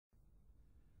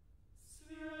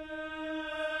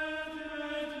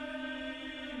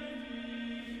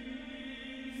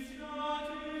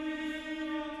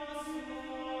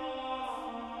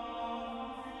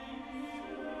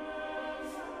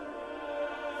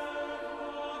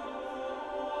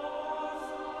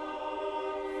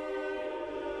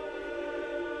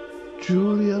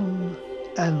Julian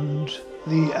and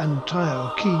the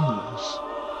Antiochenes.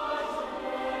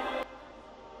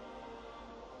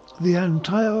 The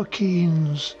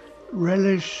Antiochenes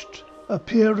relished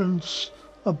appearance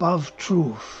above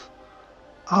truth,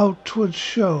 outward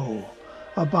show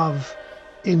above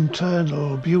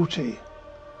internal beauty.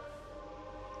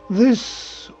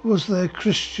 This was their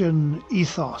Christian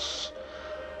ethos,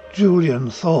 Julian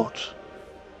thought.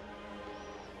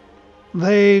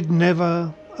 They'd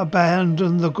never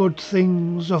abandon the good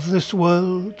things of this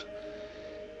world.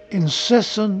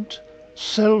 Incessant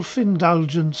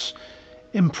self-indulgence,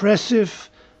 impressive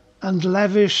and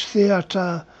lavish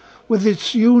theatre with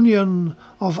its union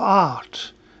of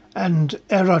art and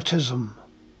erotism.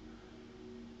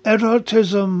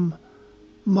 Erotism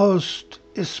most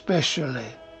especially.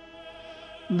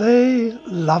 They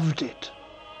loved it.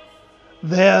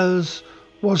 Theirs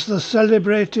was the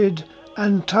celebrated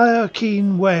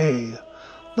Antiochene way,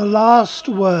 the last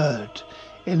word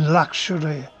in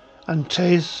luxury and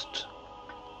taste.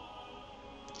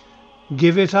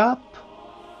 Give it up?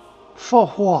 For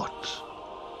what?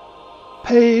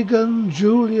 Pagan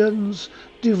Julian's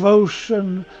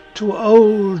devotion to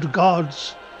old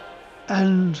gods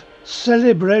and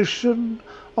celebration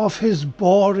of his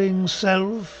boring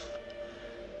self?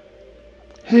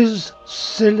 His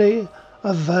silly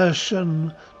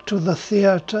aversion to the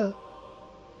theatre?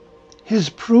 His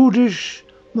prudish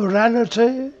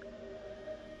morality?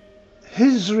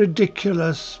 His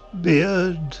ridiculous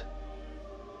beard?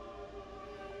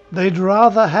 They'd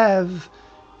rather have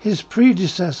his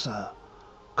predecessor,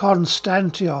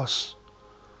 Konstantios.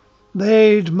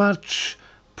 They'd much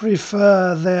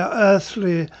prefer their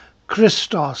earthly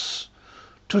Christos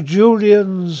to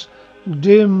Julian's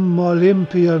dim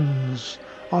Olympians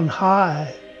on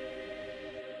high.